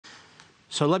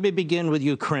So let me begin with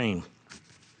Ukraine.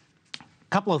 A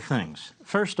couple of things.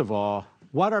 First of all,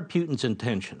 what are Putin's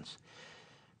intentions?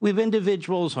 We have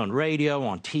individuals on radio,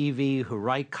 on TV, who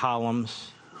write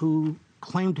columns, who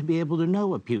claim to be able to know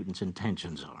what Putin's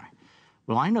intentions are.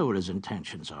 Well, I know what his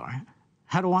intentions are.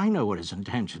 How do I know what his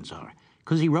intentions are?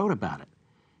 Because he wrote about it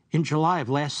in July of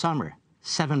last summer,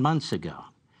 7 months ago.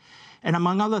 And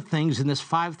among other things, in this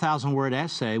 5,000-word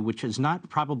essay, which has not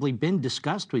probably been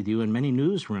discussed with you in many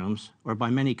newsrooms or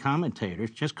by many commentators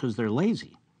just because they're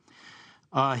lazy,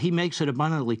 he makes it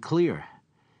abundantly clear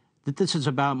that this is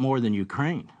about more than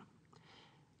Ukraine.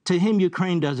 To him,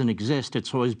 Ukraine doesn't exist.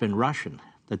 It's always been Russian,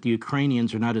 that the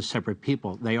Ukrainians are not a separate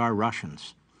people. They are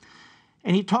Russians.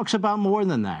 And he talks about more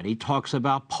than that. He talks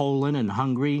about Poland and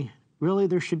Hungary. Really,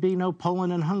 there should be no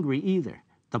Poland and Hungary either.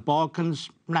 The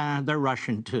Balkans, nah, they're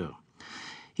Russian too.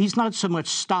 He's not so much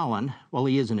Stalin, well,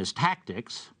 he is in his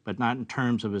tactics, but not in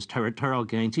terms of his territorial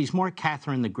gains. He's more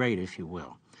Catherine the Great, if you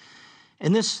will.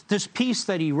 And this piece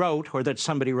that he wrote, or that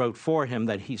somebody wrote for him,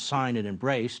 that he signed and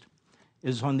embraced,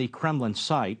 is on the Kremlin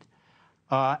site.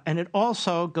 And it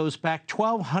also goes back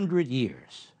 1,200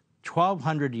 years.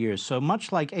 1,200 years. So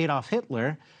much like Adolf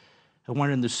Hitler, who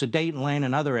went in the Sudetenland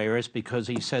and other areas because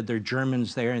he said there are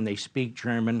Germans there and they speak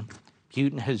German,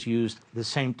 Putin has used the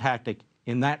same tactic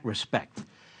in that respect.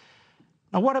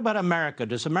 Now, what about America?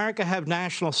 Does America have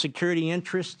national security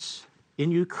interests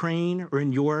in Ukraine or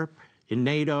in Europe, in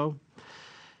NATO?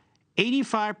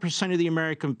 85% of the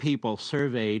American people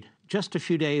surveyed just a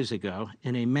few days ago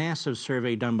in a massive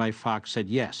survey done by Fox said,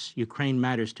 yes, Ukraine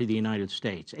matters to the United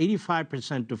States,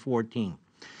 85% to 14.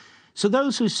 So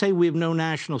those who say we have no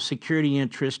national security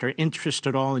interest or interest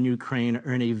at all in Ukraine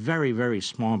are in a very, very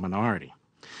small minority.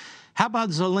 How about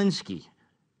Zelensky?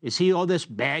 Is he all this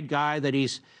bad guy that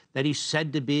he's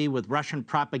said to be, with Russian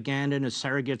propaganda and his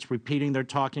surrogates repeating their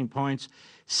talking points?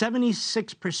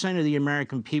 76% of the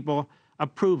American people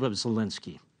approve of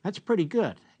Zelensky. That's pretty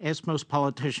good. Ask most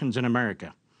politicians in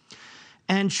America.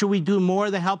 And should we do more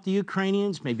to help the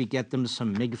Ukrainians? Maybe get them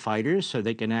some MiG fighters so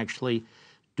they can actually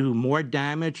do more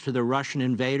damage to the Russian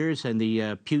invaders and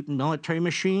the Putin military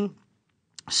machine?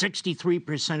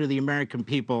 63% of the American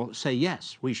people say,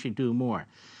 yes, we should do more.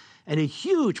 And a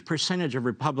huge percentage of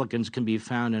Republicans can be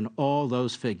found in all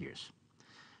those figures.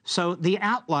 So the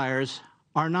outliers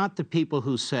are not the people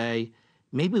who say,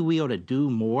 maybe we ought to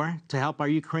do more to help our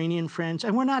Ukrainian friends.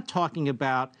 And we're not talking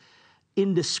about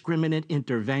indiscriminate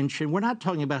intervention. We're not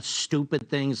talking about stupid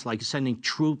things like sending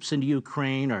troops into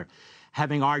Ukraine or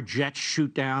having our jets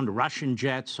shoot down Russian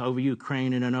jets over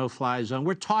Ukraine in a no-fly zone.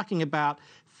 We're talking about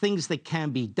things that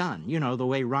can be done. You know, the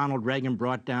way Ronald Reagan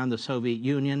brought down the Soviet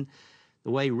Union,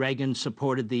 the way Reagan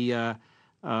supported the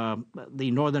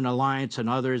Northern Alliance and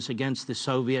others against the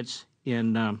Soviets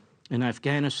in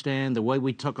Afghanistan, the way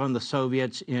we took on the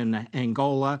Soviets in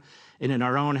Angola and in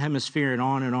our own hemisphere, and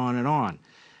on and on and on.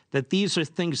 That these are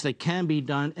things that can be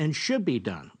done and should be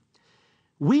done.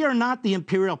 We are not the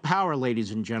imperial power,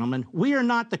 ladies and gentlemen. We are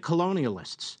not the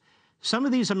colonialists. Some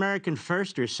of these American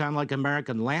firsters sound like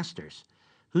American lasters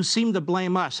who seem to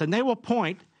blame us, and they will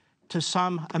point to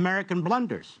some American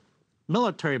blunders,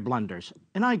 military blunders,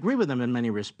 and I agree with them in many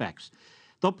respects.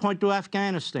 They'll point to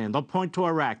Afghanistan, they'll point to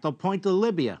Iraq, they'll point to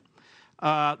Libya,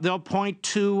 they'll point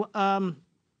to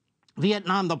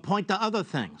Vietnam, they'll point to other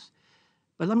things.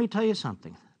 But let me tell you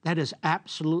something, that has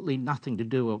absolutely nothing to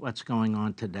do with what's going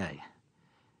on today.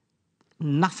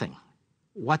 Nothing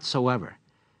whatsoever.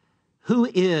 Who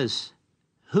is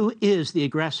the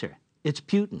aggressor? It's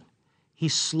Putin.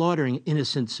 He's slaughtering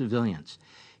innocent civilians.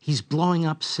 He's blowing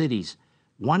up cities.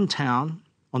 One town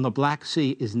on the Black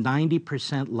Sea is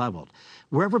 90% leveled.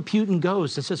 Wherever Putin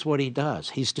goes, this is what he does.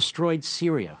 He's destroyed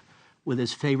Syria with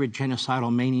his favorite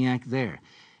genocidal maniac there.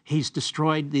 He's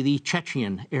destroyed the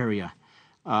Chechen area.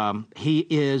 He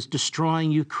is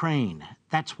destroying Ukraine.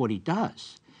 That's what he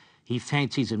does. He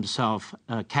fancies himself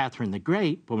Catherine the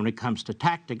Great, but when it comes to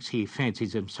tactics, he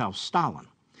fancies himself Stalin.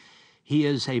 He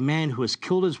is a man who has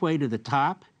killed his way to the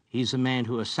top. He's a man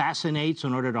who assassinates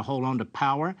in order to hold on to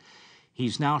power.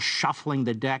 He's now shuffling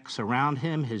the decks around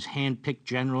him, his hand-picked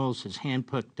generals, his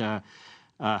hand-picked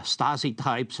Stasi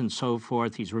types and so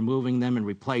forth. He's removing them and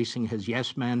replacing his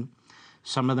yes men.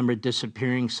 Some of them are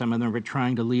disappearing. Some of them are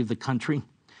trying to leave the country.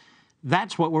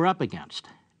 That's what we're up against.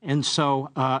 And so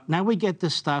now we get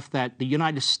this stuff that the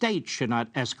United States should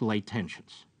not escalate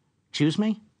tensions. Excuse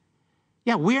me?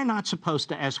 Yeah, we're not supposed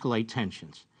to escalate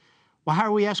tensions. Well, how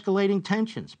are we escalating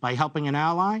tensions? By helping an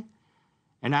ally?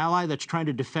 An ally that's trying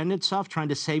to defend itself, trying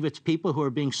to save its people who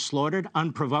are being slaughtered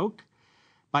unprovoked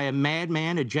by a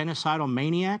madman, a genocidal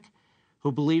maniac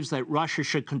who believes that Russia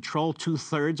should control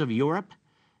 2/3 of Europe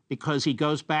because he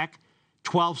goes back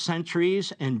 12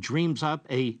 centuries and dreams up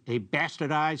a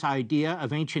bastardized idea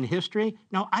of ancient history?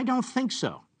 No, I don't think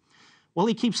so. Well,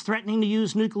 he keeps threatening to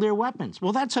use nuclear weapons.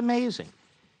 Well, that's amazing.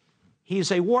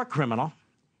 He's a war criminal.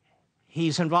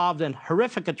 He's involved in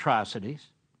horrific atrocities.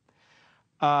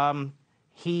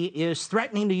 He is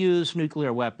threatening to use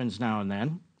nuclear weapons now and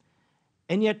then.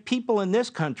 And yet people in this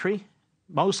country,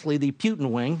 mostly the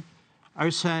Putin wing, are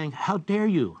saying, how dare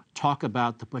you talk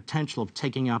about the potential of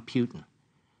taking out Putin?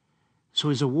 So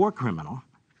he's a war criminal.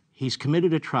 He's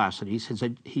committed atrocities.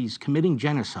 He's committing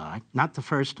genocide, not the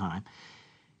first time.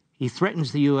 He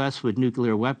threatens the U.S. with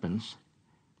nuclear weapons,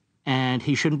 and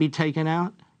he shouldn't be taken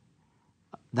out?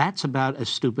 That's about as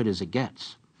stupid as it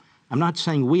gets. I'm not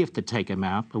saying we have to take him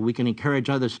out, but we can encourage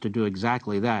others to do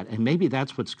exactly that, and maybe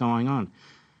that's what's going on.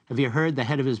 Have you heard the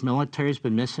head of his military has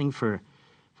been missing for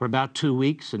about 2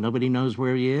 weeks and nobody knows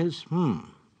where he is?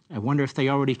 I wonder if they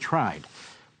already tried.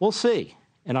 We'll see,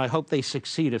 and I hope they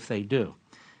succeed if they do.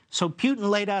 So Putin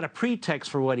laid out a pretext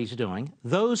for what he's doing.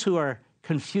 Those who are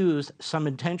confused, some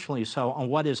intentionally so, on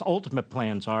what his ultimate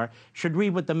plans are, should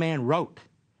read what the man wrote,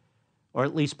 or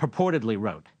at least purportedly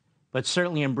wrote, but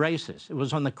certainly embraces. It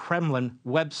was on the Kremlin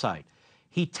website.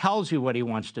 He tells you what he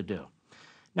wants to do.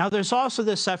 Now, there's also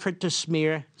this effort to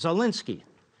smear Zelensky,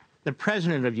 the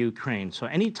president of Ukraine. So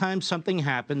anytime something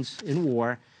happens in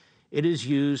war, it is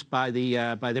used by the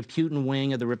Putin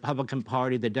wing of the Republican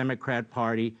Party, the Democrat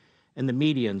Party, and the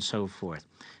media and so forth.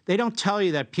 They don't tell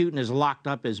you that Putin is locked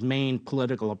up his main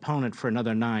political opponent for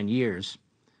another 9 years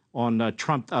on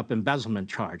trumped-up embezzlement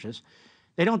charges.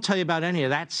 They don't tell you about any of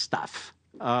that stuff,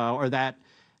 or that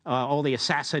all the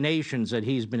assassinations that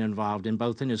he's been involved in,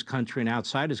 both in his country and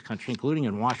outside his country, including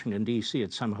in Washington, D.C.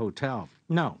 at some hotel.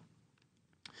 No.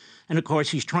 And, of course,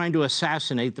 he's trying to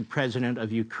assassinate the president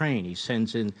of Ukraine. He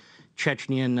sends in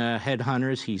Chechnyan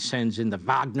headhunters. He sends in the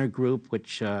Wagner Group,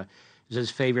 which is his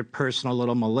favorite personal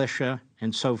little militia,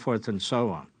 and so forth and so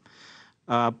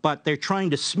on. But they're trying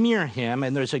to smear him,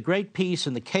 and there's a great piece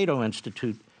in the Cato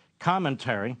Institute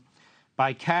commentary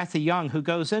by Kathy Young who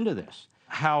goes into this,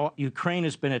 how Ukraine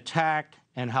has been attacked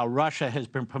and how Russia has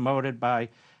been promoted by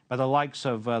the likes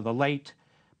of the late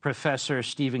Professor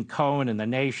Stephen Cohen in The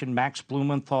Nation, Max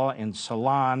Blumenthal in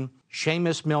Salon,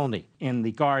 Seamus Milne in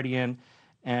The Guardian,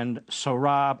 and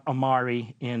Sohrab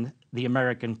Ahmari in The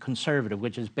American Conservative,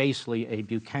 which is basically a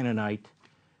Buchananite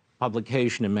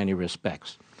publication in many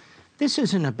respects. This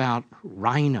isn't about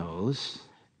rhinos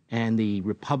and the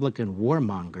Republican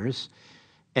warmongers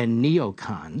and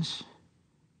neocons.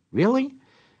 Really?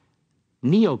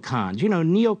 Neocons. You know,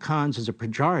 neocons is a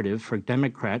pejorative for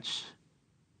Democrats,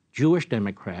 Jewish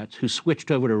Democrats, who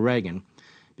switched over to Reagan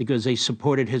because they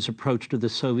supported his approach to the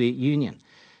Soviet Union.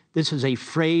 This is a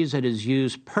phrase that is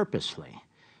used purposely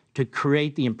to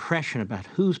create the impression about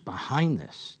who's behind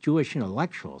this, Jewish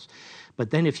intellectuals. But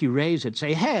then if you raise it,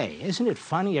 say, hey, isn't it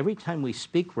funny? Every time we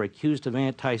speak, we're accused of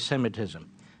anti-Semitism.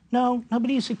 No,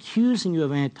 nobody's accusing you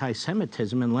of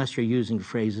anti-Semitism unless you're using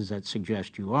phrases that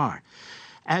suggest you are.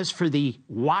 As for the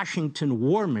Washington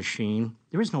war machine,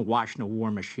 there is no Washington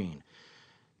war machine.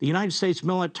 The United States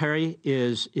military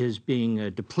is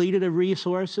being depleted of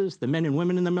resources. The men and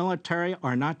women in the military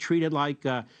are not treated like,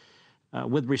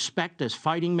 with respect as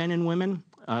fighting men and women.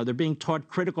 They're being taught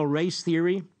critical race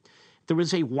theory. If there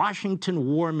was a Washington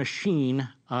war machine,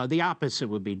 the opposite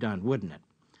would be done, wouldn't it?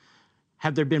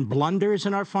 Have there been blunders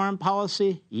in our foreign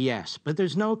policy? Yes, but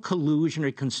there's no collusion or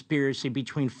conspiracy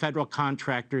between federal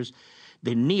contractors,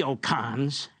 the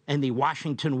neocons, and the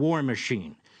Washington war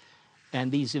machine.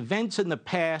 And these events in the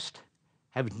past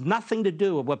have nothing to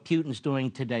do with what Putin's doing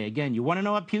today. Again, you want to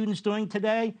know what Putin's doing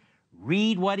today?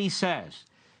 Read what he says.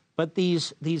 But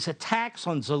these attacks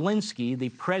on Zelensky, the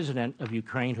president of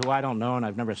Ukraine, who I don't know and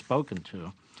I've never spoken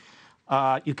to,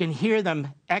 you can hear them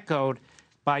echoed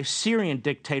by Syrian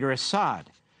dictator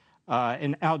Assad.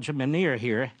 In Al-Jamanir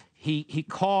here, he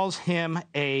calls him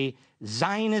a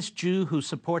Zionist Jew who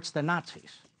supports the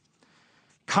Nazis.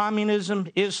 Communism,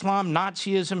 Islam,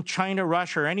 Nazism, China,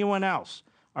 Russia, or anyone else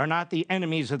are not the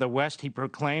enemies of the West, he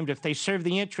proclaimed. If they serve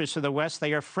the interests of the West,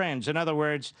 they are friends. In other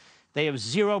words, they have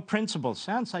zero principles.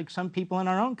 Sounds like some people in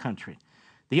our own country.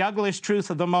 The ugliest truth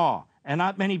of them all, and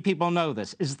not many people know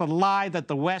this, is the lie that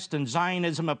the West and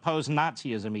Zionism oppose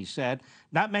Nazism, he said.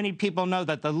 Not many people know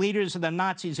that the leaders of the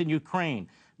Nazis in Ukraine,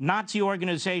 Nazi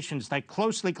organizations that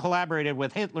closely collaborated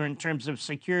with Hitler in terms of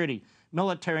security,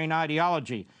 military, and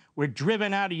ideology, were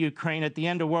driven out of Ukraine at the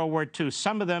end of World War II,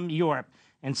 some of them Europe,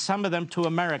 and some of them to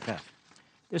America.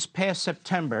 This past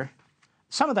September,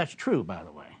 some of that's true, by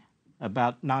the way,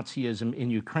 about Nazism in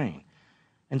Ukraine.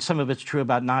 And some of it's true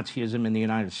about Nazism in the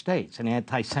United States and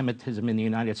anti-Semitism in the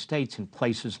United States in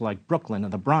places like Brooklyn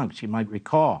and the Bronx, you might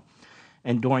recall,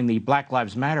 and during the Black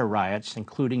Lives Matter riots,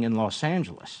 including in Los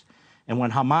Angeles, and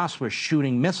when Hamas was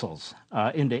shooting missiles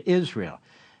into Israel,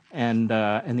 and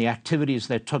the activities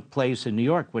that took place in New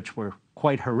York, which were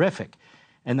quite horrific,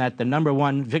 and that the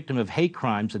 #1 victim of hate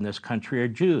crimes in this country are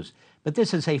Jews. But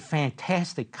this is a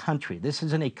fantastic country. This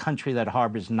isn't a country that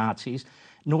harbors Nazis,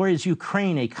 nor is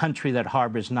Ukraine a country that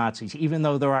harbors Nazis, even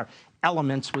though there are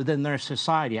elements within their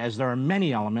society, as there are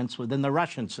many elements within the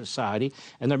Russian society,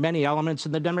 and there are many elements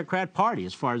in the Democrat Party,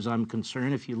 as far as I'm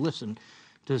concerned, if you listen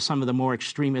to some of the more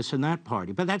extremists in that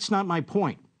party. But that's not my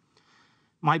point.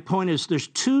 My point is there's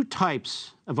two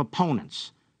types of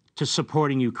opponents to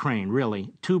supporting Ukraine,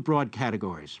 really, two broad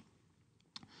categories.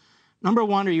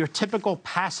 #1 are your typical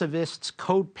pacifists,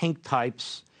 code pink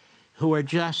types who are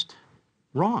just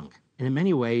wrong, and in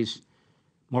many ways,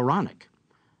 moronic.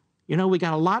 You know, we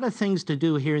got a lot of things to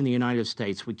do here in the United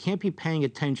States. We can't be paying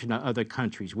attention to other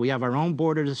countries. We have our own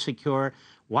border to secure.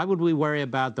 Why would we worry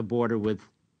about the border with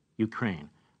Ukraine?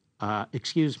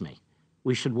 Excuse me.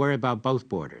 We should worry about both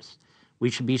borders. We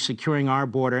should be securing our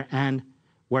border and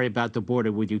worry about the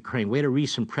border with Ukraine. We had a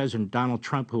recent President, Donald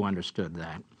Trump, who understood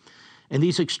that. And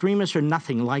these extremists are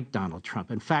nothing like Donald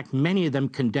Trump. In fact, many of them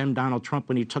condemned Donald Trump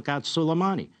when he took out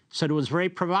Soleimani, said it was very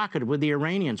provocative with the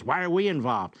Iranians. Why are we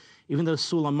involved? Even though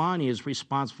Soleimani is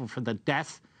responsible for the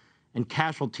death and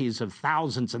casualties of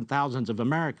thousands and thousands of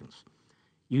Americans.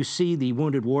 You see the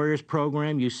Wounded Warriors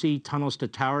program, you see Tunnels to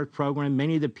Towers program.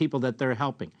 Many of the people that they're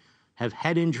helping have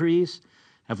head injuries,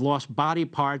 have lost body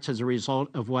parts as a result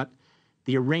of what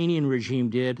the Iranian regime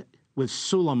did with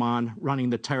Soleimani running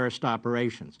the terrorist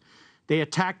operations. They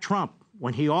attacked Trump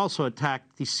when he also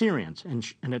attacked the Syrians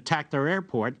and attacked their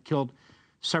airport, killed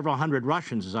several hundred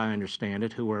Russians, as I understand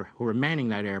it, who were manning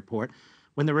that airport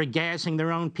when they were gassing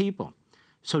their own people.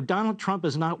 So Donald Trump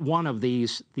is not one of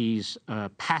these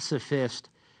pacifist,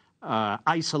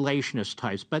 isolationist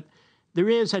types, but there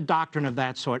is a doctrine of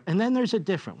that sort. And then there's a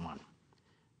different one,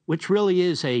 which really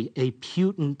is a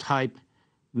Putin-type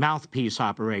mouthpiece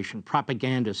operation,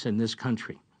 propagandists in this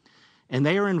country. And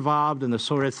they are involved in the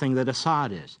sort of thing that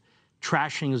Assad is,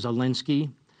 trashing Zelensky.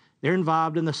 They're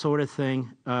involved in the sort of thing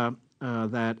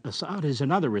that Assad is in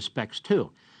other respects,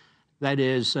 too. That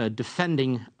is,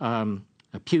 defending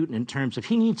Putin in terms of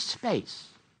he needs space.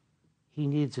 He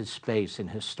needs his space, and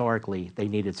historically, they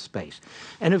needed space.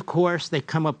 And, of course, they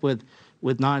come up with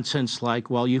nonsense like,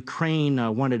 well, Ukraine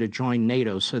wanted to join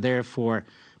NATO, so therefore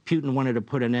Putin wanted to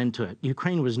put an end to it.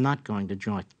 Ukraine was not going to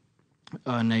join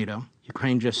NATO.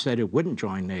 Ukraine just said it wouldn't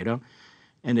join NATO,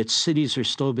 and its cities are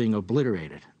still being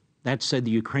obliterated. That said,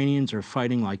 the Ukrainians are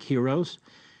fighting like heroes.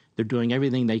 They're doing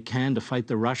everything they can to fight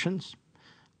the Russians.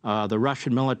 The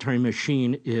Russian military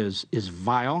machine is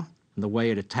vile in the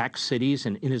way it attacks cities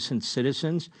and innocent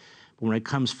citizens. But when it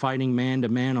comes fighting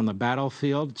man-to-man on the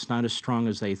battlefield, it's not as strong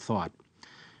as they thought.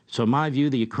 So in my view,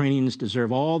 the Ukrainians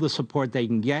deserve all the support they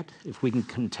can get. If we can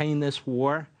contain this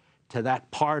war to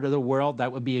that part of the world, that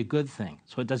would be a good thing.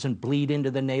 So it doesn't bleed into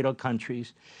the NATO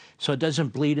countries. So it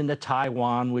doesn't bleed into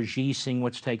Taiwan with Xi seeing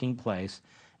what's taking place.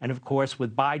 And of course,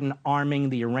 with Biden arming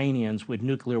the Iranians with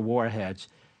nuclear warheads,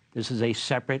 this is a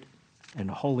separate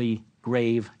and wholly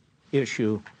grave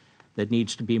issue that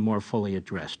needs to be more fully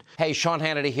addressed. Hey, Sean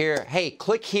Hannity here. Hey,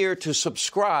 click here to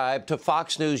subscribe to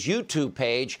Fox News YouTube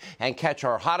page and catch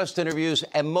our hottest interviews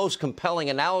and most compelling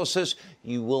analysis.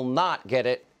 You will not get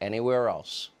it anywhere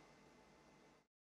else.